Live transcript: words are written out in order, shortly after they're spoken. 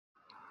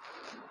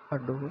A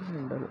door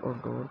handle or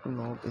door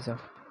knob is a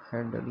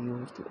handle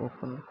used to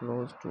open or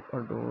close to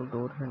a door.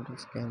 Door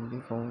handles can be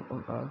found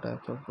on all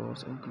types of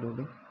doors,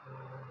 including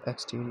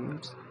exterior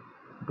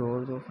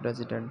doors of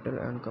residential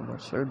and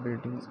commercial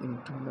buildings,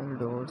 internal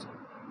doors,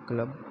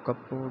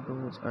 cupboard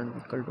doors, and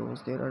vehicle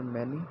doors. There are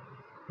many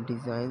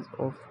designs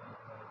of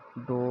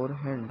door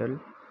handle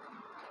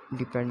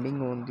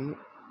depending on the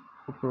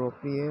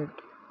appropriate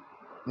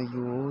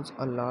use.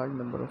 A large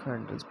number of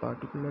handles,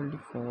 particularly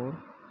for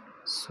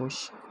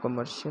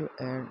commercial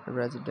and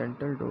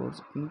residential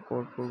doors,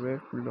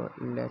 incorporate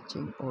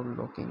latching or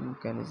locking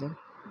mechanism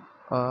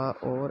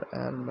or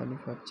are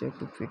manufactured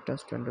to fit a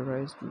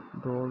standardized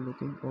door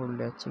locking or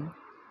latching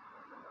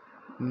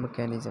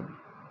mechanism.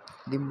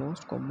 The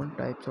most common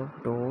types of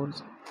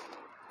doors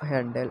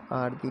handle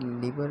are the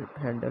lever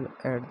handle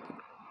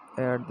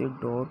at the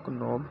door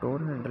knob. Door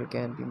handle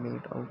can be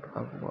made out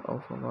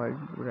of a wide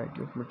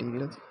variety of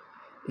materials.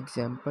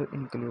 Examples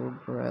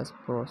include brass,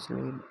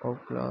 porcelain,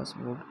 or glass,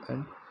 wood,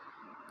 and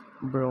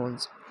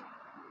bronze.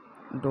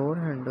 Door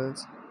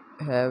handles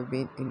have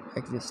been in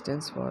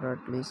existence for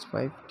at least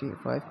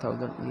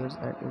 5,000 years,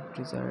 and its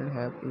design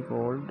have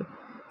evolved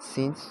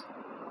since,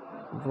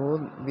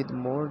 with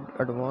more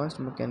advanced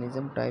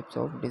mechanism types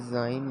of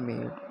design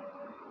made.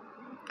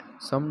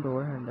 Some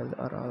door handles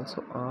are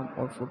also arm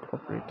or foot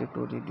operated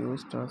to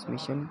reduce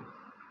transmission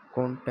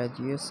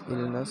contagious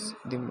illness.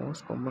 The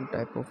most common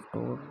type of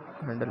door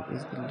handle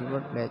is the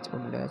lever latch or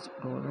latch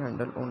door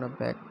handle on a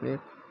back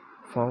plate,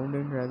 found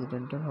in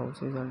residential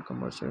houses and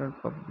commercial and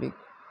public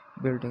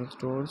buildings.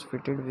 Doors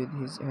fitted with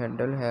this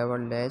handle have a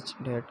latch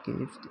that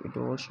keeps the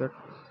door shut.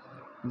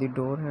 The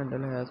door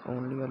handle has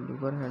only a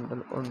lever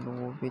handle or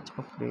knob which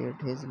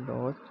operates his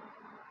latch.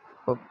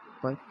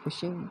 By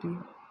pushing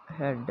the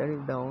handle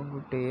down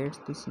rotates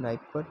the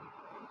sniper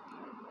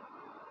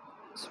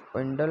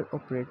spindle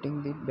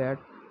operating that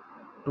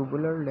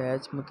tubular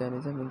latch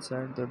mechanism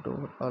inside the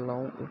door,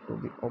 allowing it to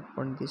be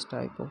opened. This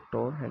type of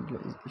door handle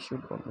is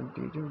issued on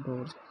interior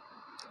doors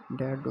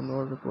that do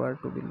not require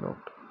to be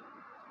locked.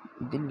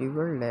 The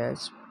lever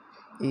latch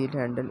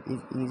handle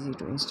is easy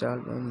to install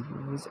and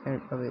use,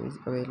 and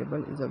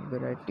available is a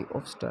variety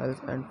of styles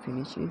and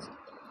finishes.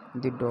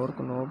 The door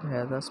knob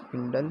has a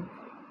spindle.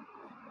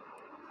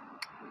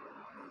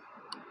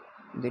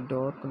 The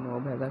door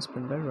knob has a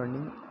spindle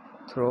running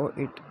through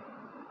it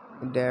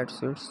that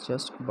sits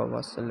just above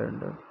a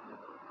cylinder,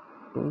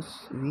 to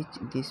which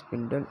the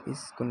spindle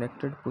is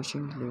connected.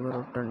 Pushing the lever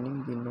or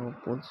turning the knob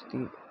pulls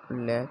the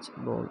latch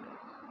bolt,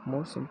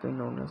 more simply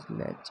known as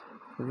latch,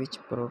 which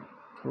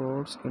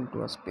protrudes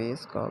into a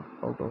space carved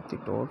out of the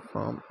door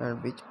frame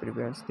and which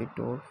prevents the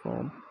door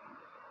from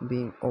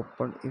being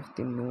opened if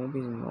the knob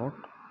is not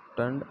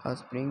turned. A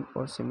spring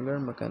or similar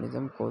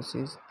mechanism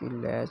causes the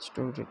latch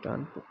to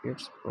return to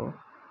its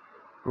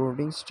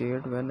protruding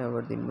state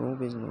whenever the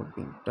knob is not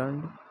being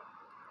turned.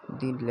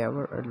 The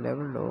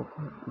lever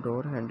lock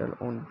door handle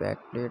on back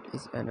plate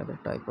is another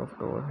type of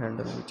door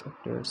handle which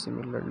operates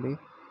similarly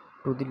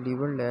to the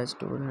lever latch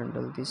door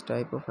handle. This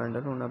type of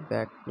handle on a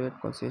back plate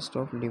consists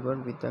of lever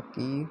with a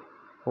key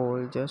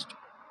hole just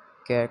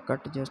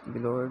cut just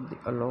below it.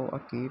 Allow a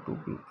key to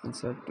be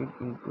inserted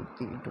into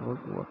the door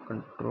to a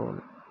control.